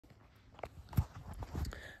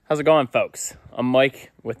How's it going, folks? I'm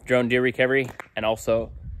Mike with Drone Deer Recovery and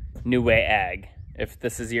also nuWay Ag. If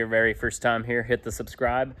this is your very first time here, hit the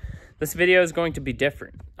subscribe. This video is going to be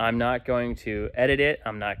different. I'm not going to edit it.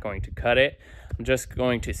 I'm not going to cut it. I'm just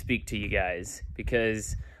going to speak to you guys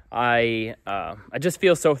because I just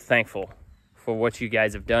feel so thankful for what you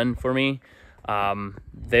guys have done for me.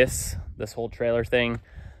 This whole trailer thing,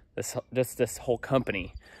 this whole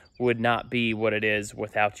company would not be what it is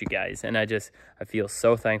without you guys. And I feel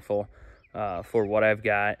so thankful for what I've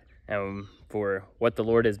got and for what the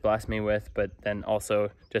Lord has blessed me with, but then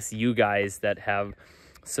also just you guys that have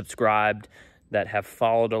subscribed, that have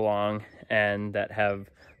followed along, and that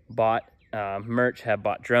have bought merch, have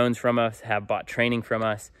bought drones from us, have bought training from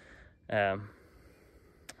us. I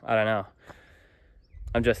don't know.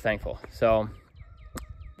 I'm just thankful. So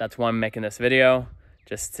that's why I'm making this video,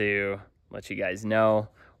 just to let you guys know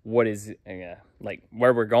what is like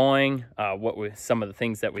where we're going, some of the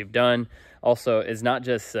things that we've done. Also, is not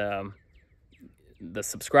just the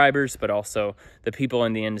subscribers, but also the people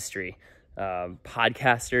in the industry,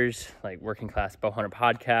 podcasters like Working Class Bowhunter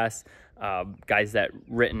Podcast, guys that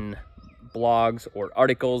written blogs or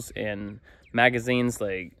articles in magazines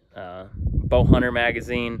like Bowhunter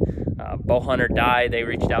Magazine, Bowhunter Die. They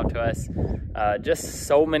reached out to us. Just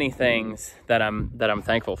so many things that I'm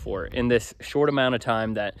thankful for in this short amount of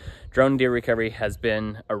time that Drone Deer Recovery has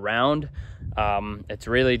been around. It's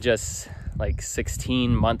really just like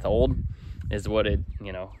 16-month old is what it,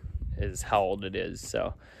 is how old it is.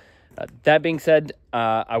 So that being said,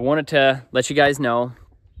 I wanted to let you guys know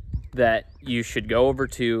that you should go over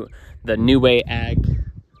to the nuWay Ag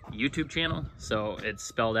YouTube channel. So it's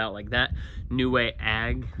spelled out like that, nuWay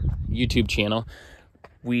Ag YouTube channel.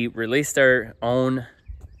 We released our own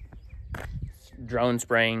drone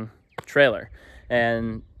spraying trailer,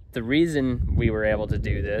 and the reason we were able to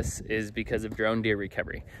do this is because of Drone Deer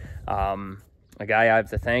Recovery. A guy I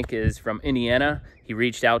have to thank is from Indiana. He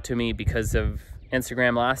reached out to me because of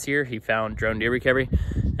Instagram last year. He found Drone Deer Recovery,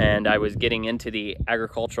 and I was getting into the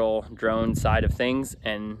agricultural drone side of things,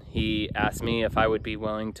 and he asked me if I would be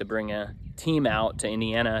willing to bring a team out to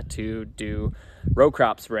Indiana to do row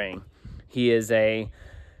crop spraying. He is a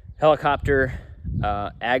helicopter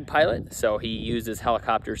ag pilot, so he uses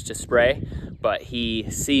helicopters to spray, but he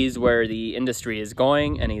sees where the industry is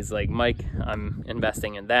going, and he's like, Mike, I'm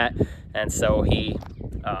investing in that. And so he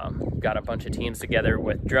got a bunch of teams together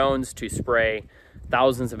with drones to spray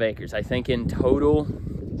thousands of acres. I think in total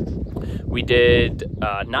we did,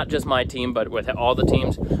 not just my team, but with all the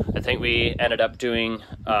teams, I think we ended up doing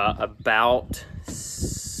about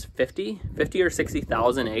 50 or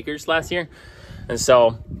 60,000 acres last year. And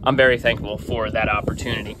so I'm very thankful for that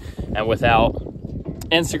opportunity. And without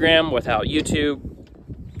Instagram, without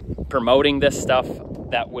YouTube promoting this stuff,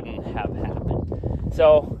 that wouldn't have happened.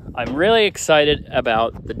 So I'm really excited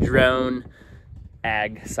about the drone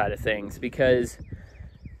ag side of things because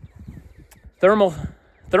thermal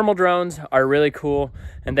drones are really cool,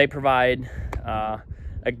 and they provide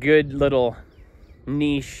a good little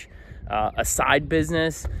niche, a side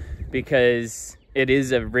business, because it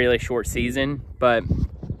is a really short season. But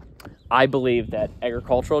I believe that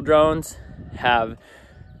agricultural drones have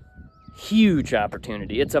huge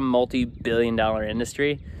opportunity. It's a multi-billion-dollar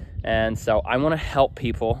industry, and so I want to help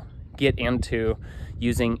people get into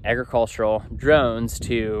using agricultural drones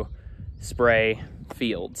to spray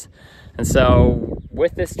fields. And so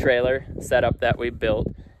with this trailer setup that we built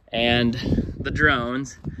and the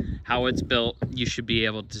drones, how it's built, you should be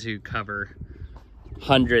able to cover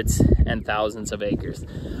hundreds and thousands of acres.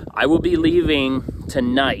 I will be leaving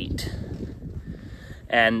tonight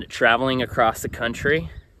and traveling across the country,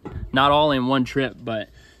 not all in one trip, but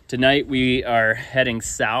tonight we are heading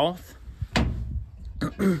south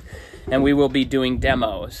and we will be doing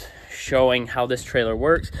demos showing how this trailer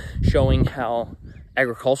works, showing how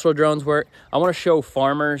agricultural drones work. I want to show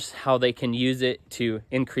farmers how they can use it to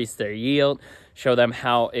increase their yield, show them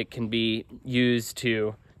how it can be used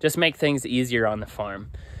to just make things easier on the farm.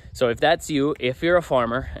 So if that's you, if you're a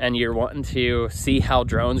farmer and you're wanting to see how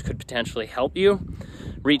drones could potentially help you,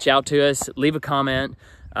 reach out to us, leave a comment,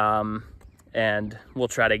 and we'll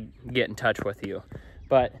try to get in touch with you.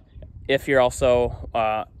 But if you're also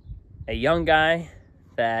a young guy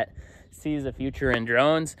that sees a future in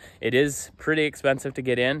drones, it is pretty expensive to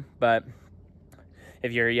get in, but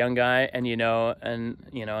if you're a young guy and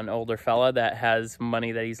an older fella that has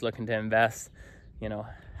money that he's looking to invest,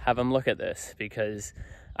 have him look at this, because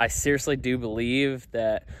I seriously do believe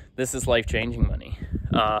that this is life-changing money.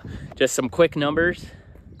 Just some quick numbers.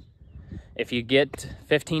 If you get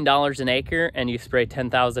 $15 an acre and you spray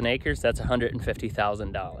 10,000 acres, that's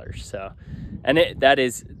 $150,000. So And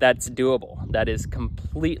that's doable. That is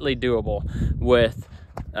completely doable with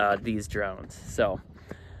these drones. So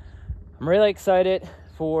I'm really excited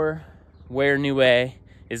for where nuWay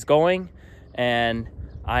is going, and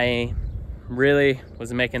I really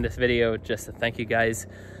was making this video just to thank you guys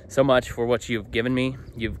so much for what you've given me.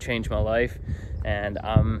 You've changed my life, and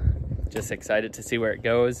I'm just excited to see where it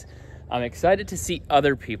goes. I'm excited to see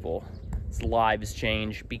other people's lives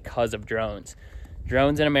change because of drones.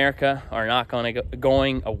 Drones in America are not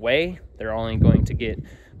going away. They're only going to get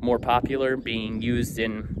more popular, being used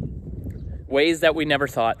in ways that we never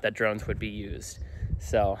thought that drones would be used.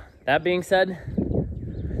 So that being said,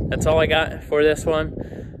 that's all I got for this one.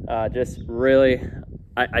 Just really,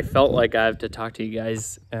 I felt like I have to talk to you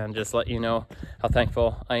guys and just let you know how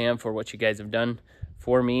thankful I am for what you guys have done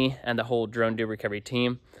for me and the whole drone deer recovery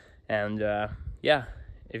team. And yeah,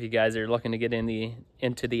 if you guys are looking to get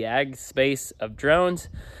into the ag space of drones,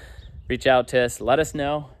 reach out to us, let us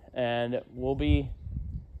know, and we'll be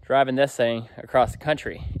driving this thing across the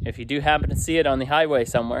country. If you do happen to see it on the highway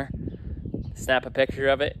somewhere, snap a picture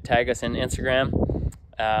of it, tag us in Instagram,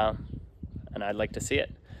 and I'd like to see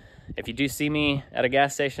it. If you do see me at a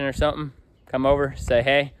gas station or something, come over, say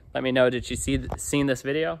hey, let me know did you seen this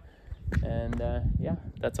video. And yeah,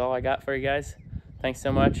 that's all I got for you guys. Thanks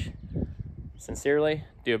so much. Sincerely,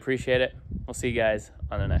 do appreciate it. We'll see you guys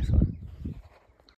on the next one.